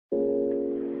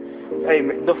Hey,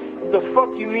 man, the fuck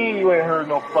you mean you ain't heard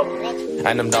no fucking?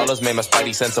 And them dollars made my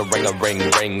spidey sense a ring,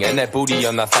 ring. And that booty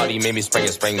on that thotty made me spring.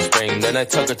 Then I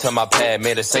took her to my pad,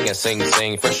 made her sing.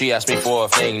 First she asked me for a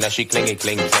thing, now she cling.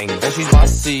 Then she's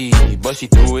bossy, but she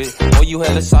threw it. Oh, you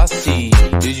hella saucy,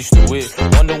 did you stew it?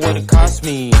 Wonder what it cost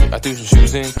me. I threw some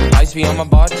shoes in, ice be on my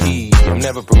body, I'm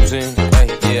never bruising.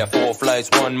 Hey, yeah, 4 flights,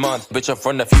 1 month. Bitch, I'm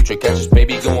from the future, catch this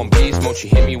baby going beast mode. She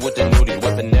hit me with the nudie,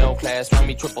 with the nail class, find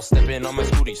me triple stepping on my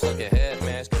scooty. Suck your head,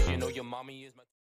 man, cause you know your mommy is my